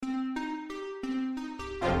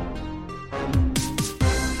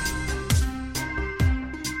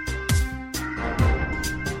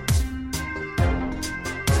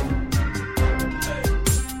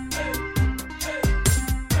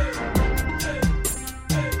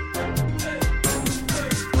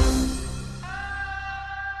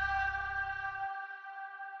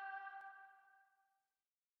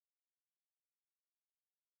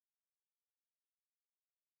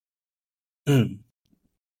Mm.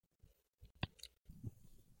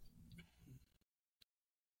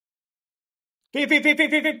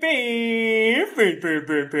 Fanatics.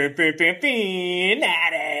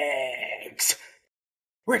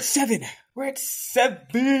 We're at seven. We're at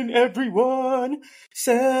seven, everyone.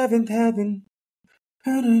 Seventh heaven.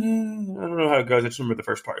 I don't know how it goes. I just remember the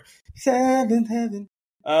first part. Seventh heaven.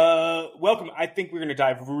 Welcome. I think we're going to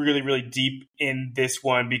dive really, really deep in this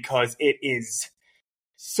one because it is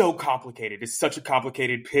so complicated. It's such a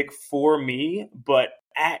complicated pick for me, but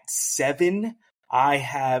at seven, I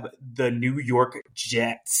have the New York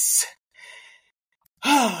Jets.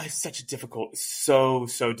 It's such a difficult, so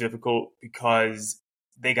difficult because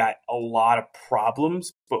they got a lot of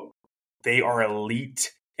problems, but they are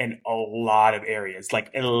elite in a lot of areas,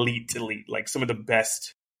 like elite, like some of the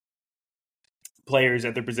best players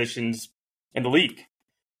at their positions in the league.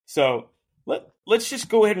 So let's just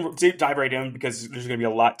go ahead and dive right in because there's going to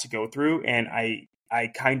be a lot to go through, and I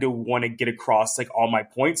kind of want to get across like all my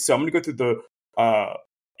points. So I'm going to go through the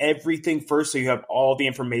everything first, so you have all the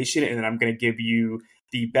information, and then I'm going to give you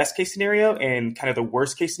the best case scenario and kind of the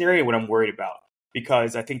worst case scenario and what I'm worried about,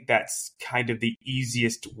 because I think that's kind of the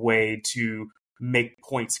easiest way to make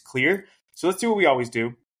points clear. So let's do what we always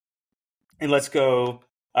do, and let's go.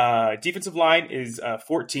 Defensive line is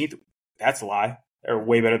 14th. That's a lie. They're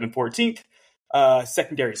way better than 14th.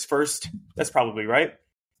 Secondary is first. That's probably right.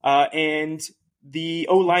 And the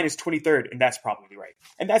O-line is 23rd, and that's probably right.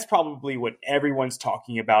 And that's probably what everyone's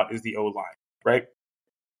talking about is the O-line, right?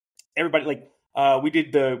 Everybody, we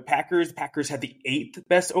did the Packers. The Packers had the 8th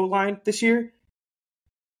best O-line this year.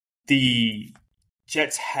 The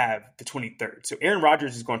Jets have the 23rd. So Aaron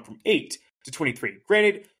Rodgers is going from 8 to 23.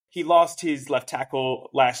 Granted, he lost his left tackle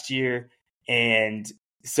last year, and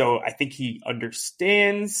so I think he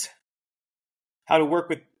understands how to work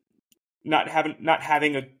with not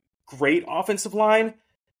having a great offensive line.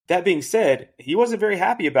 That being said, he wasn't very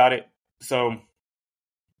happy about it, so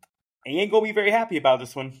he ain't gonna be very happy about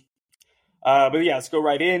this one. But yeah, let's go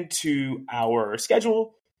right into our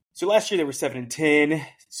schedule. So last year they were 7-10.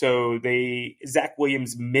 So Zach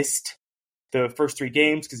Williams missed the first 3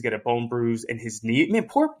 games because he got a bone bruise in his knee. Man,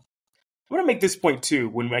 I'm gonna make this point too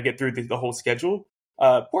when I get through the whole schedule.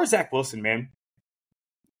 Poor Zach Wilson, man.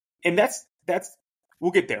 And that's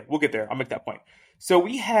we'll get there. I'll make that point. So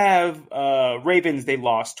we have Ravens. They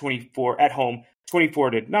lost 24 at home,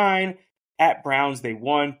 24-9. At Browns, they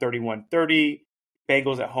won 31-30.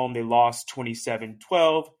 Bengals at home, they lost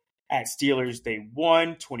 27-12. At Steelers, they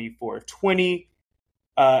won 24-20.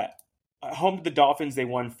 At home to the Dolphins, they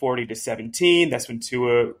won 40-17. That's when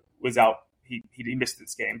Tua was out. He missed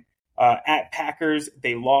this game. At Packers,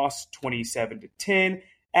 they lost 27-10.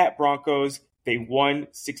 At Broncos, they won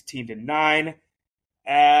 16-9.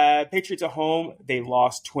 Patriots at home, they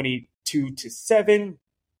lost 22-7.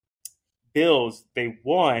 Bills, they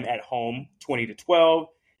won at home 20-12.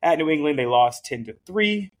 At New England, they lost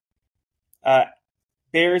 10-3.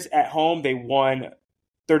 Bears at home, they won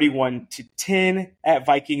 31-10. At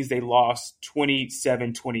Vikings, they lost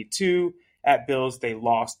 27-22. At Bills, they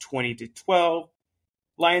lost 20-12.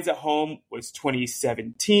 Lions at home was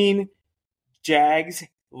 2017. Jags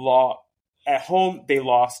at home, they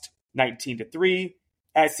lost 19-3.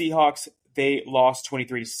 At Seahawks, they lost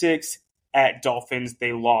 23-6. At Dolphins,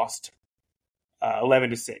 they lost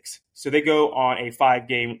 11-6. So they go on a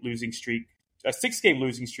 6-game losing streak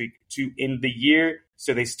to end the year.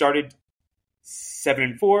 So they started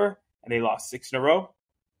 7-4, and they lost 6 in a row,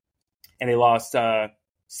 and they lost 7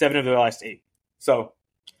 of their last 8. So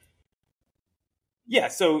yeah,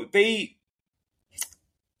 so they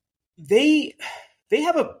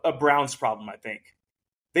have a Browns problem. I think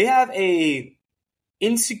they have an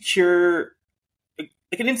insecurity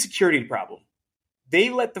problem. They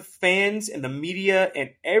let the fans and the media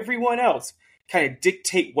and everyone else kind of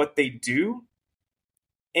dictate what they do,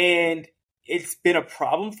 and it's been a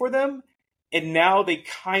problem for them. And now they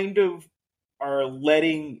kind of are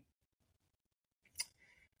letting.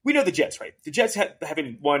 We know the Jets, right? The Jets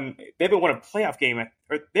haven't won. They haven't won a playoff game,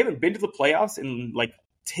 or they haven't been to the playoffs in like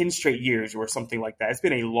 10 straight years or something like that. It's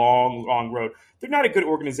been a long, long road. They're not a good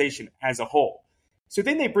organization as a whole. So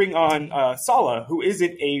then they bring on Saleh, who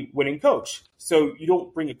isn't a winning coach. So you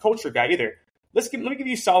don't bring a culture guy either. Let me give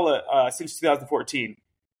you Saleh since 2014.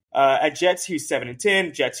 At Jets, he was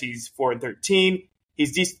 7-10. Jets, he's 4-13.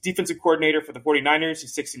 He's defensive coordinator for the 49ers.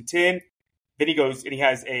 He's 6-10. Then he goes and he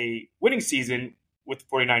has a winning season with the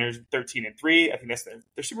 49ers, 13-3. I think that's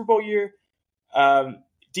their Super Bowl year.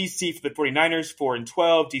 DC for the 49ers,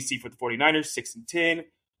 4-12. DC for the 49ers, 6-10.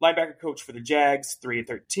 Linebacker coach for the Jags,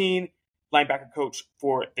 3-13. Linebacker coach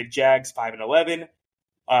for the Jags, 5-11.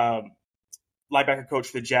 linebacker coach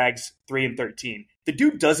for the Jags 3-13. The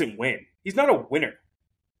dude doesn't win. He's not a winner.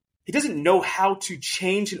 He doesn't know how to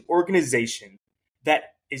change an organization that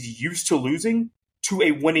is used to losing to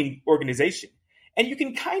a winning organization. And you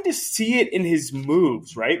can kind of see it in his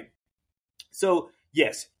moves, right? So,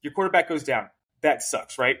 yes, your quarterback goes down. That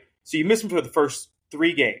sucks, right? So you miss him for the first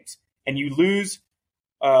 3 games, and you lose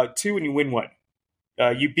 2 and you win 1.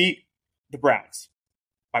 You beat the Browns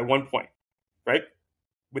by 1 point, right?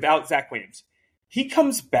 Without Zach Williams. He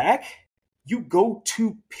comes back. You go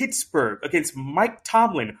to Pittsburgh against Mike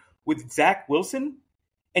Tomlin with Zach Wilson,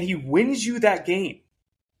 and he wins you that game.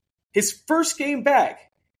 His first game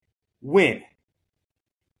back, win.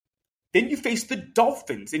 Then you face the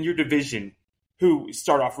Dolphins in your division, who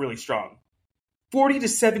start off really strong.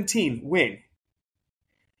 40-17, win.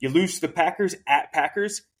 You lose to the Packers at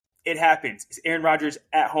Packers. It happens. It's Aaron Rodgers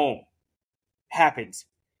at home. Happens.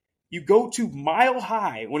 You go to Mile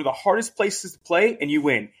High, one of the hardest places to play, and you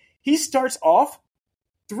win. He starts off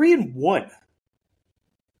 3-1.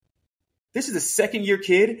 This is a second-year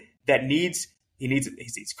kid that needs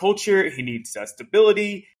culture, he needs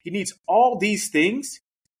stability, he needs all these things.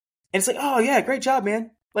 And it's like, oh, yeah, great job,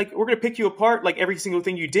 man. Like, we're going to pick you apart like every single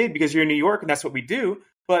thing you did because you're in New York and that's what we do.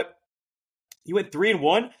 But you went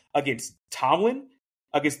 3-1 against Tomlin,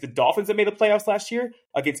 against the Dolphins that made the playoffs last year,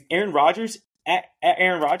 against Aaron Rodgers at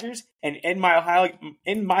Aaron Rodgers, and in Mile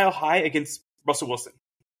High against Russell Wilson.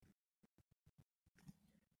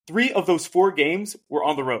 3 of those 4 games were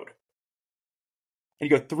on the road. And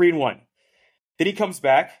you go 3-1. Then he comes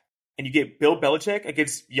back and you get Bill Belichick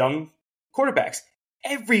against young quarterbacks.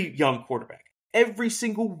 Every young quarterback, every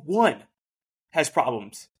single one has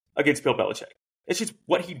problems against Bill Belichick. It's just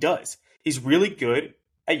what he does. He's really good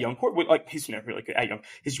at young quarterbacks. Like, he's never really good at young.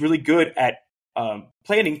 He's really good at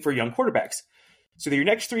planning for young quarterbacks. So your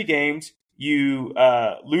next 3 games, you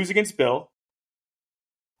lose against Bill,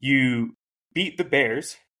 you beat the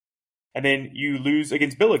Bears, and then you lose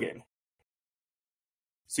against Bill again.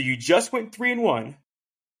 So you just went 3-1.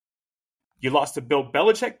 You lost to Bill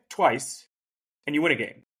Belichick twice, and you win a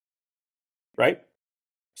game, right?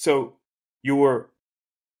 So you're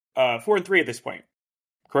 4-3 at this point,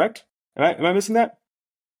 correct? Am I missing that?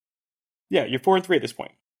 Yeah, you're 4-3 at this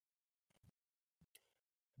point.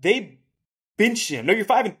 They bench him. No, you're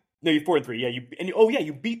 4-3. Yeah,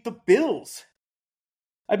 you beat the Bills.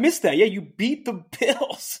 I missed that. Yeah, you beat the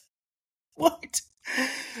Bills. What?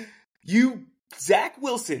 Zach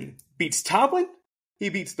Wilson beats Tomlin. He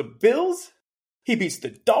beats the Bills. He beats the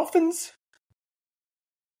Dolphins.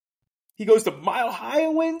 He goes to Mile High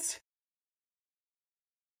and wins.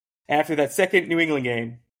 After that second New England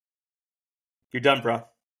game, you're done, bro.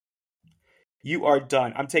 You are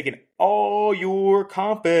done. I'm taking all your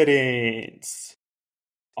confidence.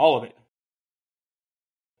 All of it.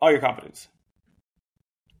 All your confidence.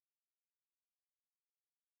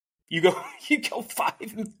 You go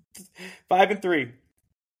 5-3.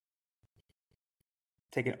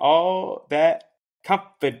 Taking all that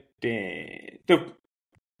confidence.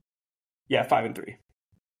 Yeah, 5-3.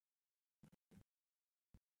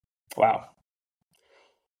 Wow.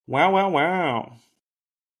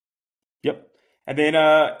 Yep. And then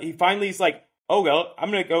he finally is like, oh, well,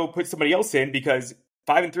 I'm going to go put somebody else in because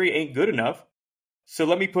 5-3 ain't good enough. So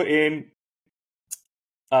let me put in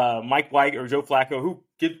Mike White or Joe Flacco. Who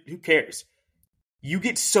cares? You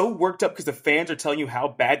get so worked up because the fans are telling you how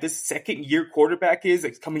bad this second-year quarterback is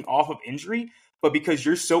that's coming off of injury, but because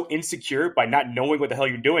you're so insecure by not knowing what the hell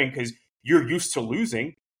you're doing because you're used to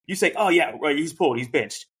losing, you say, oh, yeah, right, he's pulled, he's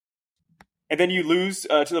benched. And then you lose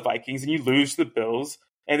to the Vikings and you lose to the Bills,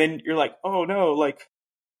 and then you're like, oh, no, like,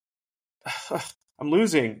 I'm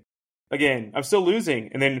losing again. I'm still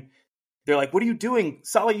losing. And then they're like, what are you doing?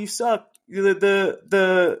 Saleh, you suck. They're going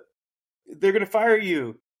to fire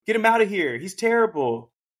you. Get him out of here. He's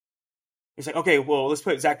terrible. It's like, okay, well, let's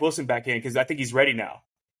put Zach Wilson back in because I think he's ready now.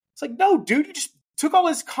 It's like, no, dude, you just took all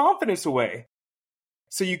his confidence away.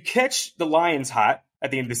 So you catch the Lions hot at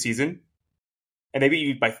the end of the season, and they beat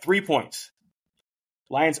you by 3 points.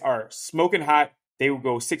 Lions are smoking hot. They will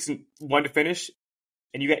go 6-1 to finish,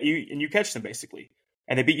 and you catch them basically,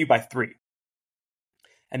 and they beat you by 3.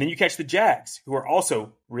 And then you catch the Jags, who are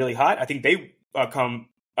also really hot. I think they go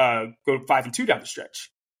 5-2 down the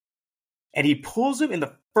stretch. And he pulls him in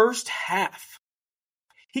the first half.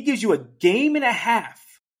 He gives you a game and a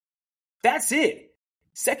half. That's it.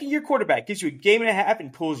 Second-year quarterback gives you a game and a half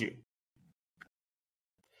and pulls you.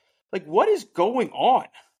 Like, what is going on?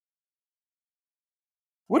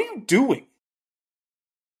 What are you doing?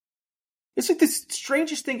 It's like the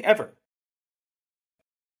strangest thing ever.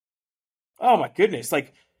 Oh, my goodness.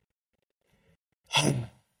 Like,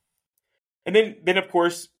 And then of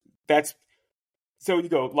course, that's so you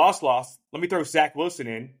go loss. Let me throw Zach Wilson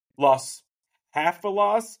in. Loss, half a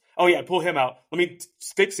loss. Oh yeah, pull him out. Let me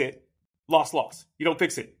fix it. Loss. You don't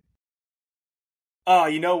fix it.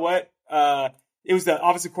 You know what? It was the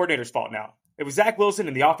offensive coordinator's fault now. It was Zach Wilson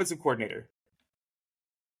and the offensive coordinator.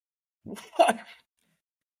 What?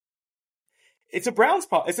 It's a Browns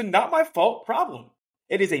problem. It's a not my fault problem.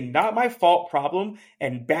 It is a not my fault problem,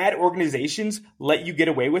 and bad organizations let you get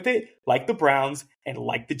away with it, like the Browns and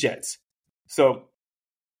like the Jets. So,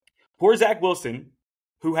 poor Zach Wilson,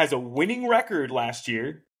 who has a winning record last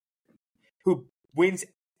year, who wins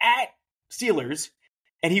at Steelers,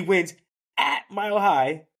 and he wins at Mile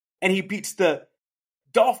High, and he beats the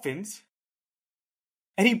Dolphins,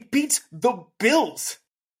 and he beats the Bills.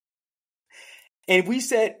 And we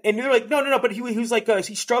said, and they're like, no, but he was like,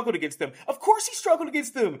 he struggled against them. Of course he struggled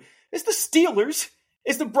against them. It's the Steelers.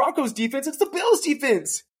 It's the Broncos defense. It's the Bills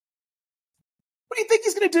defense. What do you think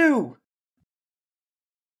he's going to do?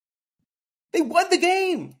 They won the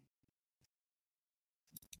game.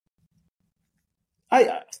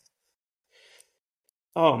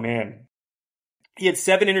 Oh man. He had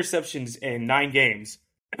 7 interceptions in 9 games.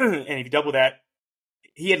 And if you double that,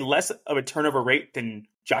 he had less of a turnover rate than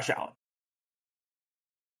Josh Allen.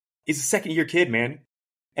 He's a second-year kid, man.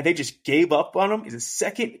 And they just gave up on him. He's a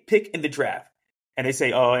second pick in the draft. And they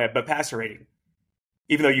say, oh, yeah, but passer rating.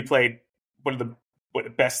 Even though you played one of the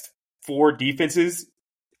best 4 defenses,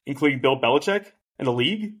 including Bill Belichick, in the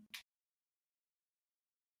league.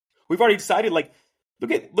 We've already decided, like,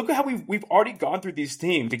 look at how we've already gone through these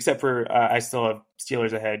teams, except for I still have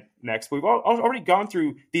Steelers ahead next. We've already gone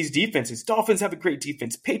through these defenses. Dolphins have a great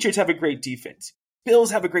defense. Patriots have a great defense.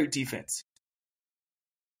 Bills have a great defense.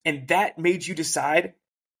 And that made you decide,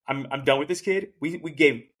 I'm done with this kid. We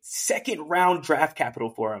gave 2nd round draft capital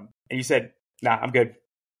for him, and you said, nah, I'm good.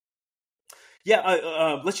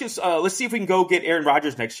 Yeah, let's see if we can go get Aaron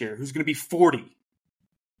Rodgers next year, who's going to be 40.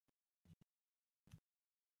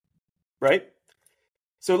 Right?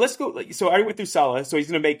 So let's go. So I already went through Saleh. So he's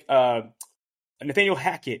going to make Nathaniel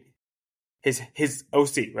Hackett his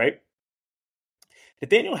OC, right?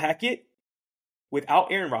 Nathaniel Hackett,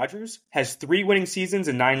 without Aaron Rodgers, has 3 winning seasons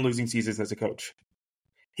and 9 losing seasons as a coach.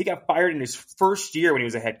 He got fired in his first year when he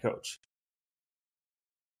was a head coach.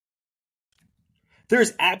 There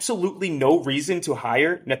is absolutely no reason to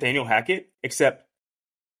hire Nathaniel Hackett except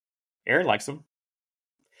Aaron likes him.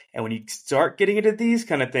 And when you start getting into these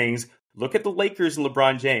kind of things, look at the Lakers and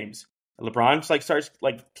LeBron James. And LeBron starts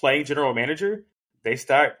playing general manager, they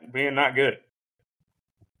start being not good.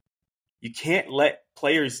 You can't let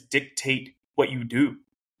players dictate what you do.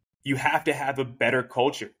 You have to have a better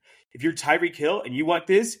culture. If you're Tyreek Hill and you want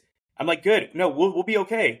this, I'm like, good. No, we'll be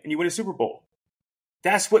okay. And you win a Super Bowl.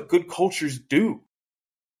 That's what good cultures do.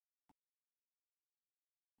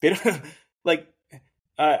 They don't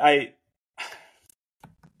I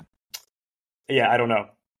don't know.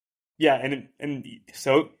 Yeah, and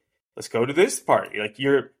so let's go to this part. Like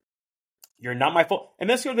you're not my fault. And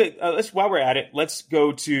let's go to while we're at it, let's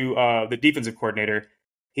go to the defensive coordinator.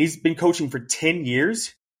 He's been coaching for 10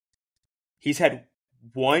 years. He's had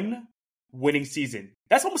 1 winning season.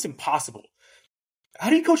 That's almost impossible. How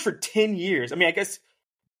do you coach for 10 years? I mean, I guess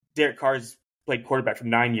Derek Carr's played quarterback for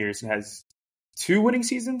 9 years and has 2 winning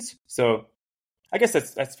seasons. So I guess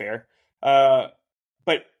that's fair.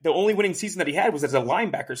 But the only winning season that he had was as a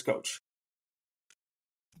linebackers coach.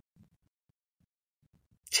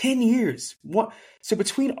 10 years. What? So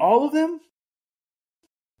between all of them,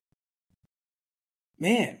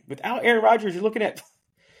 man, without Aaron Rodgers, you're looking at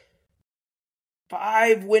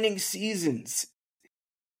 5 winning seasons.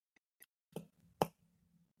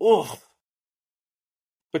 Oh,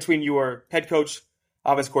 between your head coach,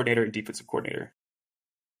 offense coordinator, and defensive coordinator.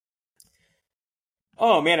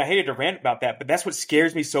 Oh, man, I hated to rant about that, but that's what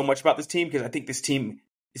scares me so much about this team because I think this team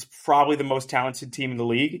is probably the most talented team in the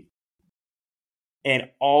league. And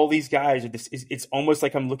all these guys, it's almost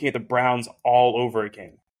like I'm looking at the Browns all over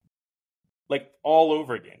again. Like, all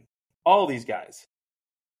over again. All these guys.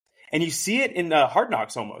 And you see it in Hard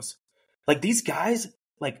Knocks almost. Like, these guys,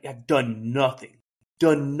 have done nothing.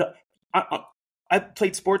 I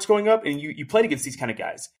played sports growing up, and you played against these kind of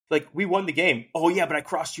guys. Like, we won the game. Oh, yeah, but I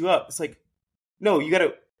crossed you up. It's like, no, you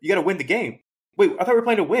gotta win the game. Wait, I thought we were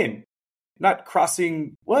playing to win, not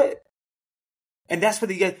crossing what? And that's what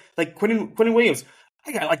they get. Like Quentin Williams,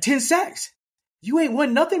 I got 10 sacks. You ain't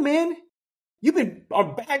won nothing, man. You've been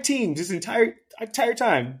on bad teams this entire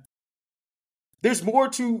time. There's more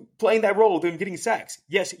to playing that role than getting sacks.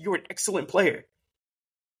 Yes, you're an excellent player.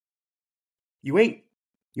 You ain't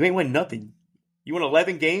won nothing. You won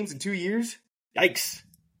 11 games in 2 years. Yikes.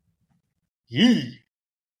 Yee.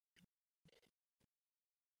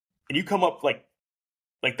 And you come up like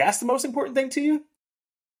that's the most important thing to you?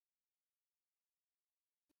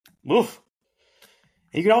 Oof.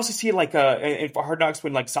 And you can also see like in Hard Knocks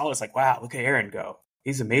when like Saleh's like, wow, look at Aaron go.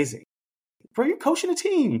 He's amazing. Bro, you're coaching a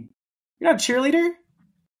team. You're not a cheerleader.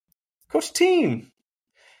 Coach a team.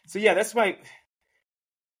 So yeah, that's my.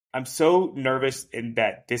 I'm so nervous in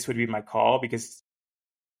that this would be my call because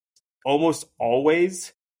almost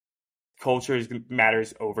always culture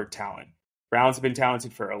matters over talent. Browns have been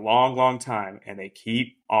talented for a long, long time, and they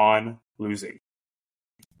keep on losing.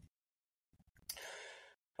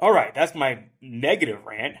 All right, that's my negative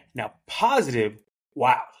rant. Now, positive,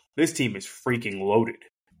 wow, this team is freaking loaded.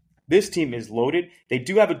 This team is loaded. They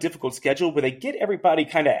do have a difficult schedule, but they get everybody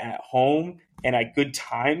kind of at home and at good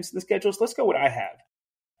times in the schedule. So let's go what I have.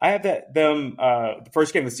 I have the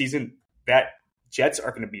first game of the season, that Jets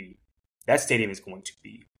are going to be, that stadium is going to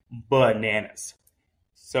be bananas.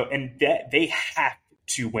 So, and that they have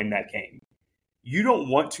to win that game. You don't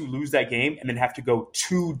want to lose that game and then have to go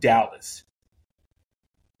to Dallas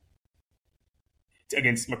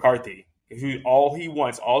against McCarthy, who all he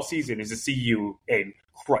wants all season is to see you and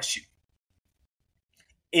crush you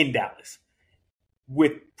in Dallas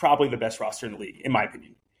with probably the best roster in the league, in my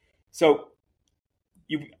opinion. So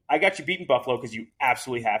I got you beating Buffalo because you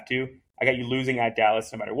absolutely have to. I got you losing at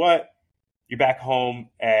Dallas no matter what. You're back home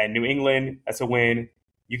at New England. That's a win.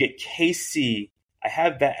 You get KC. I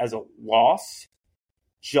have that as a loss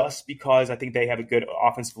just because I think they have a good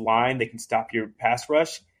offensive line. They can stop your pass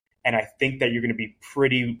rush. And I think that you're going to be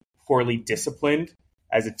pretty poorly disciplined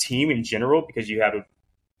as a team in general because you have a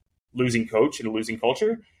losing coach and a losing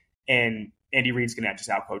culture. And Andy Reid's going to just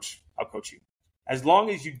outcoach you. As long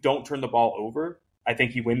as you don't turn the ball over, I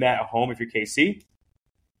think you win that at home if you're KC.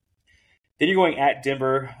 Then you're going at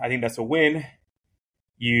Denver. I think that's a win.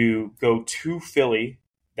 You go to Philly.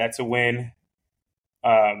 That's a win.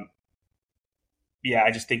 Yeah,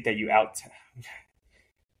 I just think that you out.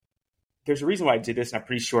 There's a reason why I did this, and I'm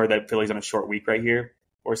pretty sure that Philly's on a short week right here,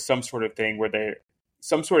 or some sort of thing where they're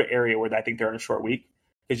some sort of area where I think they're on a short week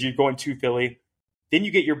because you're going to Philly. Then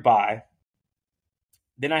you get your bye.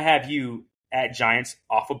 Then I have you at Giants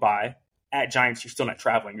off a bye. At Giants, you're still not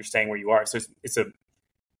traveling. You're staying where you are. So it's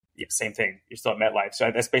same thing. You're still at MetLife.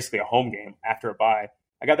 So that's basically a home game after a bye.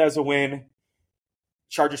 I got that as a win.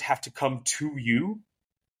 Chargers have to come to you.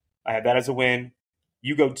 I have that as a win.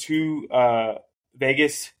 You go to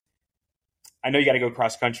Vegas. I know you got to go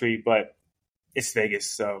cross country, but it's Vegas.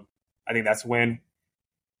 So I think that's a win.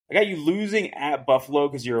 I got you losing at Buffalo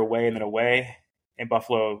because you're away and then away. And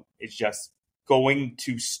Buffalo is just going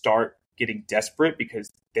to start getting desperate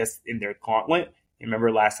because that's in their gauntlet. And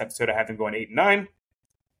remember last episode I had them going 8-9.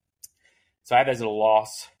 So I have that as a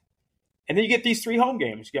loss. And then you get these three home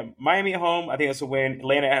games. You get Miami at home. I think that's a win.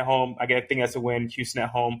 Atlanta at home. I think that's a win. Houston at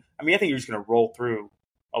home. I mean, I think you're just going to roll through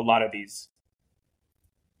a lot of these.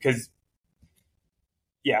 Because,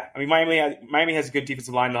 yeah, I mean, Miami has a good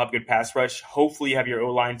defensive line. They'll have a good pass rush. Hopefully you have your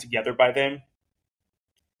O-line together by then.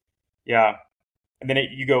 Yeah. And then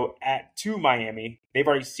you go to Miami. They've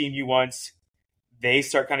already seen you once. They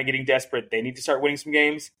start kind of getting desperate. They need to start winning some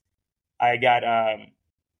games. I got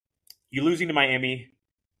you losing to Miami.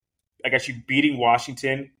 I got you beating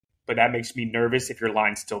Washington, but that makes me nervous if your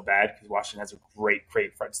line's still bad because Washington has a great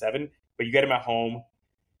front seven. But you get them at home.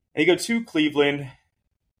 And you go to Cleveland,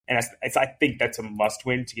 and I think that's a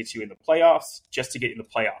must-win to get you in the playoffs, just to get in the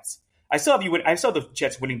playoffs. I still have you win. I still have the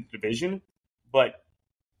Jets winning the division, but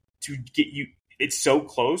to get you, it's so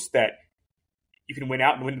close that you can win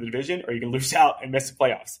out and win the division, or you can lose out and miss the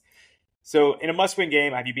playoffs. So in a must-win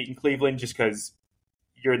game, I have you beaten Cleveland just because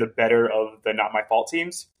you're the better of the not my fault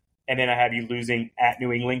teams. And then I have you losing at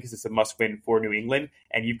New England because it's a must-win for New England,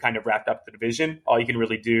 and you've kind of wrapped up the division. All you can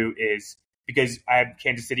really do is, because I have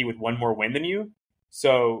Kansas City with one more win than you,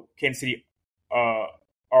 so Kansas City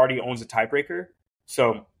already owns a tiebreaker.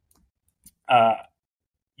 So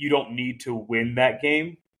you don't need to win that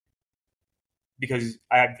game because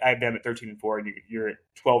I have them at 13-4, and you're at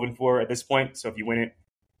 12-4 at this point. So if you win it,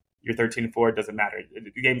 you're 13-4. It doesn't matter.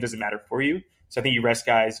 The game doesn't matter for you. So I think you rest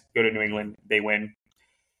guys, go to New England, they win.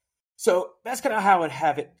 So that's kind of how I would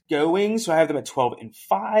have it going. So I have them at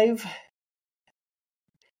 12-5.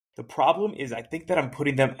 The problem is I think that I'm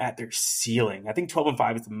putting them at their ceiling. I think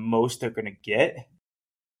 12-5 is the most they're going to get,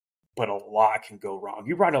 but a lot can go wrong.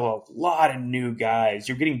 You brought a lot of new guys.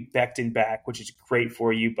 You're getting Becton back, which is great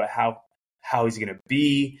for you, but how is he going to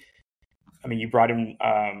be? I mean, you brought in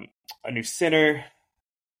a new center.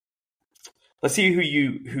 Let's see who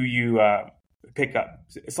you pick up.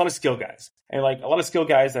 It's a lot of skill guys. And like a lot of skill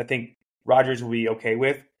guys I think Rodgers will be okay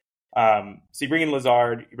with. So you bring in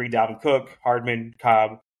Lazard, you bring Dalvin Cook, Hardman,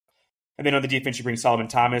 Cobb, and then on the defense you bring Solomon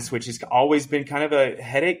Thomas, which has always been kind of a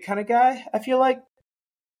headache kind of guy, I feel like.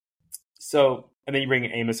 So, and then you bring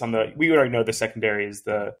Amos on the. We already know the secondary is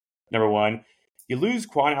the number one. You lose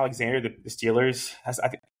Quan Alexander, the Steelers. I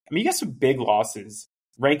mean, you got some big losses.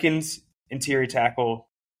 Rankins, interior tackle,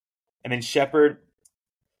 and then Shepard.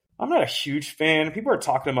 I'm not a huge fan. People are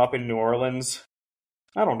talking him up in New Orleans.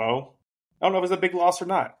 I don't know. I don't know if it's a big loss or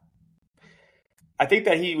not. I think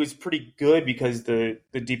that he was pretty good because the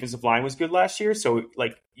defensive line was good last year. So,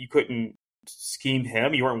 like, you couldn't scheme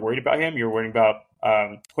him. You weren't worried about him. You were worried about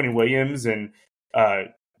Quentin Williams and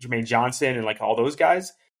Jermaine Johnson and, like, all those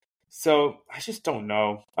guys. So, I just don't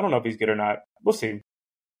know. I don't know if he's good or not. We'll see.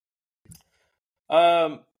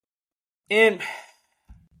 And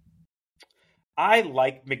I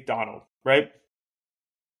like McDonald, right?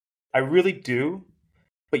 I really do.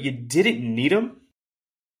 But you didn't need him.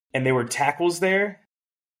 And there were tackles there.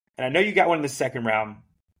 And I know you got one in the second round.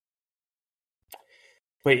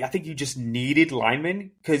 But I think you just needed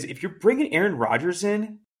linemen. Because if you're bringing Aaron Rodgers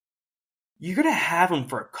in, you're going to have him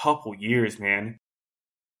for a couple years, man.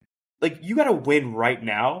 Like, you got to win right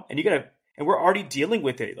now. And we're already dealing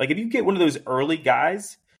with it. Like, if you get one of those early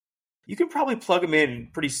guys, you can probably plug him in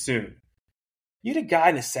pretty soon. You get a guy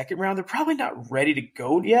in the second round, they're probably not ready to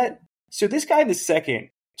go yet. So this guy in the second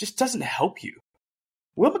just doesn't help you.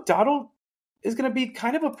 Will McDonald is going to be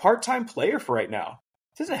kind of a part-time player for right now.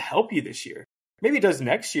 It doesn't help you this year. Maybe it does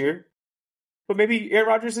next year, but maybe Aaron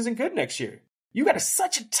Rodgers isn't good next year. You got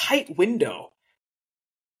such a tight window.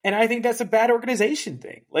 And I think that's a bad organization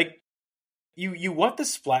thing. Like, you want the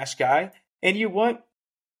splash guy, and you want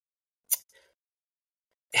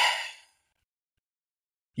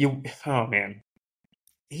oh man.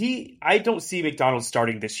 I don't see McDonald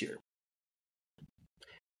starting this year.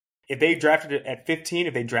 If they drafted it at 15,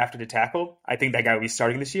 if they drafted a tackle, I think that guy will be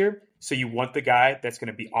starting this year. So you want the guy that's going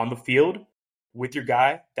to be on the field with your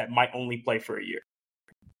guy that might only play for a year.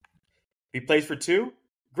 If he plays for 2,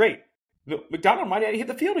 great. McDonald might hit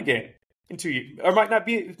the field again in 2 years, or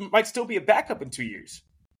might still be a backup in 2 years.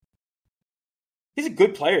 He's a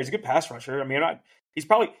good player. He's a good pass rusher. I mean, he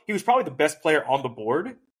was probably the best player on the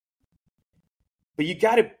board. But you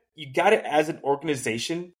got to as an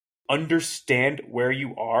organization understand where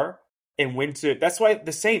you are and when to. That's why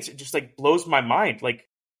the Saints, it just like blows my mind. Like,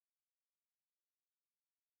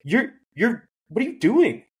 you're what are you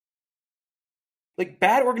doing? Like,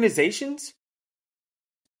 bad organizations.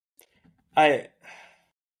 Like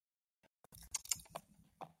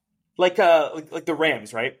the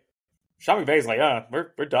Rams, right? Sean McVay's like,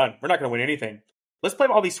 we're done. We're not going to win anything. Let's play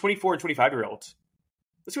all these 24 and 25-year-olds.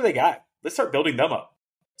 Let's see what they got. Let's start building them up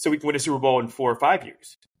so we can win a Super Bowl in 4 or 5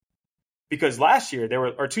 years. Because last year,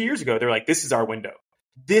 2 years ago, they were like, this is our window.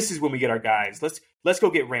 This is when we get our guys. Let's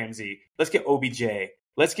go get Ramsey. Let's get OBJ.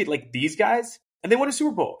 Let's get like these guys. And they won a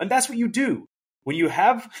Super Bowl. And that's what you do. When you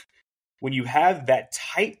have that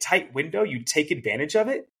tight window, you take advantage of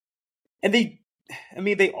it. And they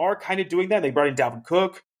are kind of doing that. They brought in Dalvin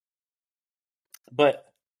Cook. But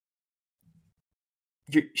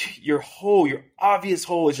your obvious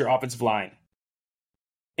hole is your offensive line.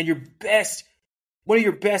 And one of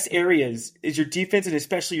your best areas is your defense, and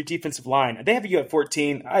especially your defensive line. They have you at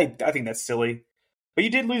 14. I think that's silly. But you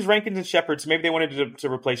did lose Rankins and Shepard, so maybe they wanted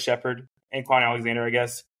to replace Shepard and Quan Alexander, I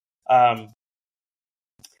guess. And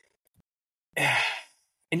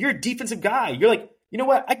you're a defensive guy. You're like, you know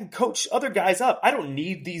what? I can coach other guys up. I don't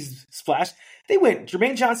need these splash. They went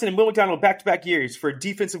Jermaine Johnson and Will McDonald back-to-back years for a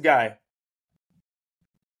defensive guy.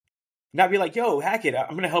 Not be like, yo, Hackett,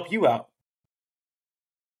 I'm going to help you out.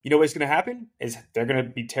 You know what's going to happen? Is they're going to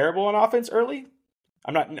be terrible on offense early.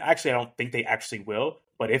 I don't think they actually will.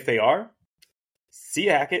 But if they are, see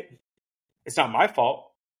ya, Hackett. It's not my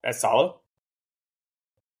fault. That's Saleh.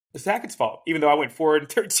 It's Hackett's fault. Even though I went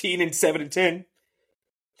 4-13 and 7-10,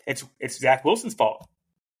 it's Zach Wilson's fault.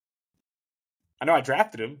 I know I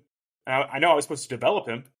drafted him. I know I was supposed to develop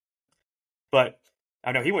him, but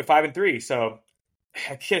I know he went 5-3. So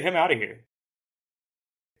get him out of here.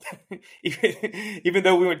 even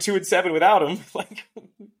though we went 2-7 without him, like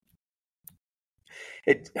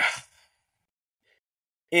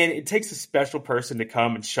it takes a special person to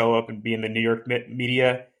come and show up and be in the New York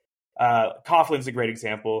media. Coughlin's a great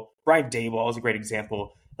example. Brian Daboll is a great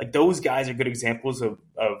example. Like, those guys are good examples of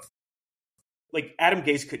like, Adam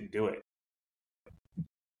Gase couldn't do it.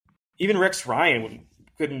 Even Rex Ryan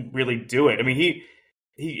couldn't really do it. I mean, he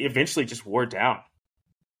eventually just wore down.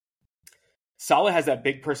 Saleh has that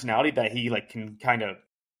big personality that he like can kind of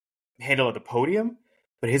handle at the podium,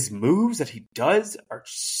 but his moves that he does are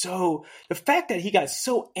so. The fact that he got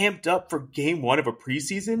so amped up for game one of a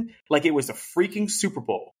preseason, like it was a freaking Super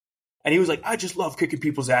Bowl. And he was like, I just love kicking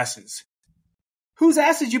people's asses. Whose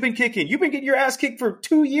asses you been kicking? You've been getting your ass kicked for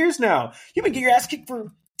 2 years now. You've been getting your ass kicked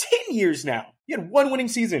for 10 years now. You had one winning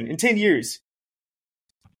season in 10 years.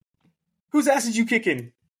 Whose ass is you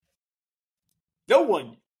kicking? No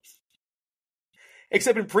one.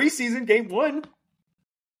 Except in preseason, game one.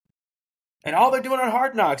 And all they're doing on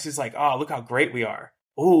Hard Knocks is like, oh, look how great we are.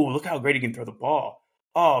 Oh, look how great he can throw the ball.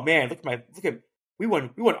 Oh man, look at we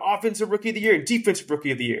won offensive rookie of the year and defensive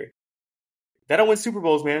rookie of the year. That don't win Super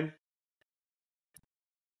Bowls, man.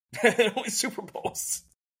 They don't win Super Bowls.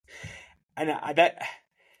 And at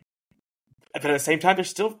the same time, they're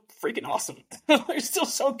still freaking awesome. They're still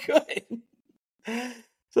so good.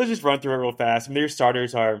 So let's just run through it real fast. I mean, their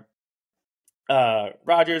starters are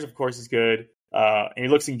Rodgers, of course, is good. And he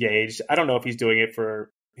looks engaged. I don't know if he's doing it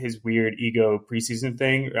for his weird ego preseason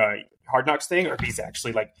thing, Hard Knocks thing, or if he's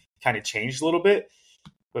actually like kind of changed a little bit.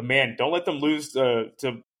 But man, don't let them lose to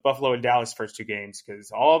Buffalo and Dallas first two games, because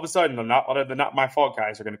all of a sudden the not my fault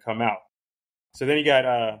guys are going to come out. So then you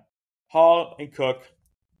got Hall and Cook.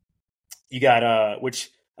 You got which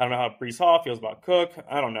I don't know how Breece Hall feels about Cook.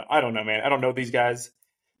 I don't know, man. I don't know these guys.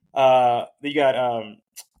 You got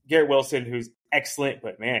Garrett Wilson, who's excellent,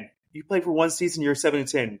 but man, you play for one season, you're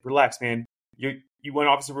 7-10. Relax, man. You won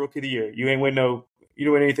Offensive Rookie of the Year. You didn't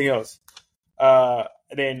win anything else. And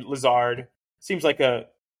then Lazard seems like a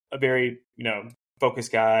very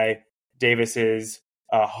focused guy. Davis is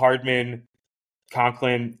Hardman,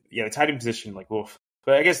 Conklin. Yeah, the tight end position, like wolf.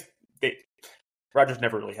 But I guess Rodgers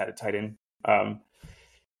never really had a tight end. And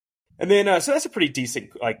then so that's a pretty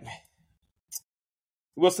decent. Like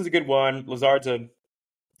Wilson's a good one. Lazard's a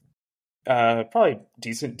probably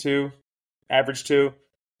decent 2, average 2.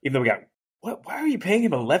 Even though we got why are you paying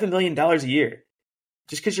him $11 million a year?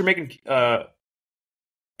 Just because you're making Aaron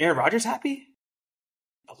Rodgers happy?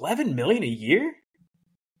 $11 million a year?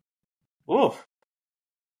 Whoa.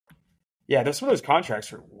 Yeah, some of those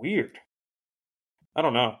contracts are weird. I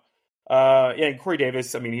don't know. Yeah, and Corey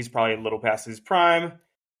Davis, I mean, he's probably a little past his prime,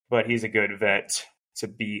 but he's a good vet to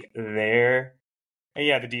be there. And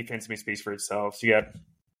yeah, the defense speaks for itself. So you got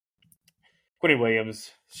Quentin Williams,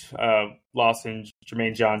 Lawson,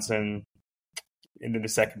 Jermaine Johnson, and then the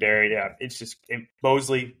secondary. Yeah, it's just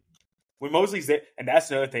Mosley. When Mosley's there, and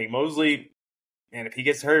that's another thing. Mosley, man, if he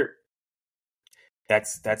gets hurt,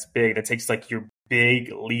 that's big. That takes like your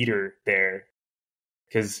big leader there.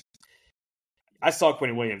 Because I saw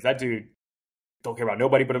Quentin Williams. That dude don't care about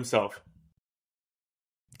nobody but himself.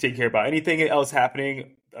 Didn't care about anything else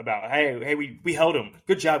happening. About hey, we held him.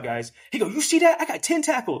 Good job, guys. He go, you see that? I got 10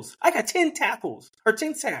 tackles. I got 10 tackles or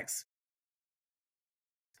 10 sacks.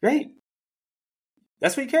 Great.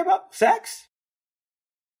 That's what you care about? Sacks?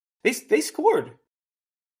 They scored.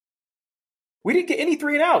 We didn't get any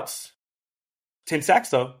 3 and outs. 10 sacks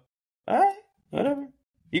though. All right, whatever.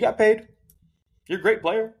 You got paid. You're a great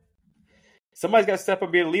player. Somebody's got to step up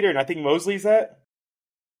and be a leader, and I think Mosley's that.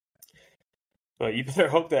 But you better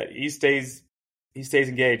hope that he stays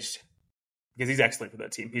engaged, because he's excellent for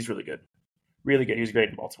that team. He's really good. Really good. He was great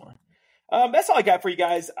in Baltimore. That's all I got for you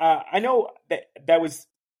guys. I know that was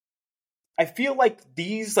 – I feel like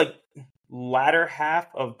these like latter half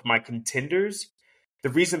of my contenders, the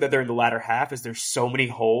reason that they're in the latter half is there's so many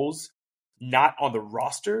holes, not on the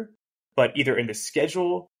roster, but either in the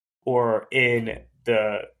schedule or in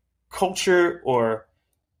the culture, or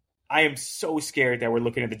I am so scared that we're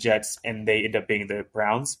looking at the Jets and they end up being the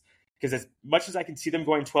Browns. Because as much as I can see them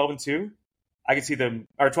going 12-2, I can see them,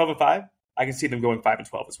 or 12-5, I can see them going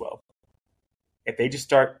 5-12 as well. If they just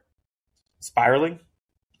start spiraling,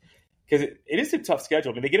 because it is a tough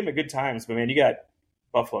schedule. I mean, they get them at good times, but man, you got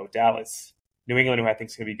Buffalo, Dallas, New England, who I think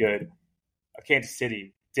is going to be good, Kansas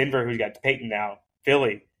City, Denver, who's got Peyton now,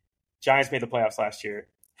 Philly, Giants made the playoffs last year,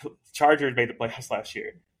 Chargers made the playoffs last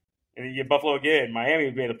year, and then you get Buffalo again, Miami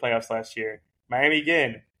made the playoffs last year, Miami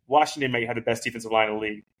again, Washington may have the best defensive line in the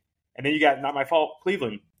league. And then you got, not my fault,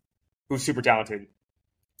 Cleveland, who's super talented.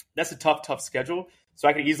 That's a tough schedule. So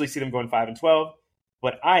I can easily see them going 5-12.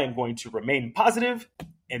 But I am going to remain positive,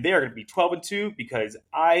 and they are going to be 12-2 because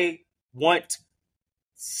I want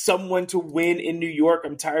someone to win in New York.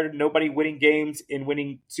 I'm tired of nobody winning games and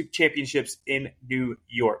winning super championships in New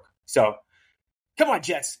York. So come on,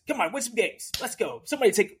 Jets. Come on, win some games. Let's go.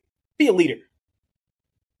 Somebody be a leader.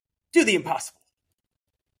 Do the impossible.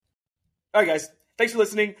 All right, guys. Thanks for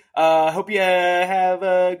listening. Hope you have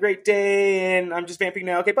a great day, and I'm just vamping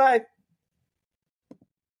now. Okay, bye.